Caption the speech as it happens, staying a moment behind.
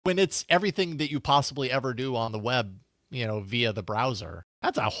when it's everything that you possibly ever do on the web, via the browser,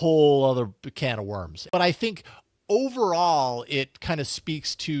 that's a whole other can of worms. But I think overall, it kind of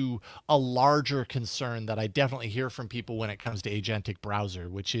speaks to a larger concern that I definitely hear from people when it comes to agentic browser,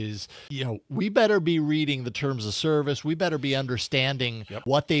 which is, we better be reading the terms of service. We better be understanding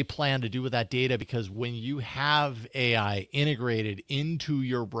what they plan to do with that data, because when you have AI integrated into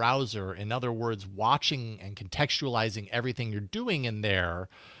your browser, in other words, watching and contextualizing everything you're doing in there,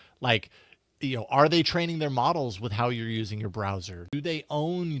 like, are they training their models with how you're using your browser? Do they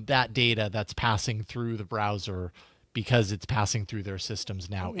own that data that's passing through the browser because it's passing through their systems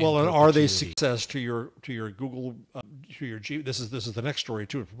now? Well, and are they success to your Google, this is the next story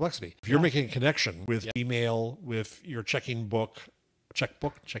too, Perplexity. If you're making a connection with email, with your checkbook,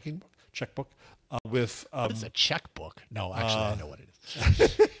 with what is a checkbook? No, actually, I know what it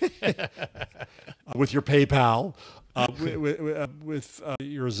is. With your PayPal, with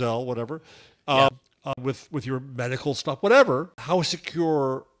your Zelle, whatever, with your medical stuff, whatever. How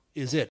secure is it?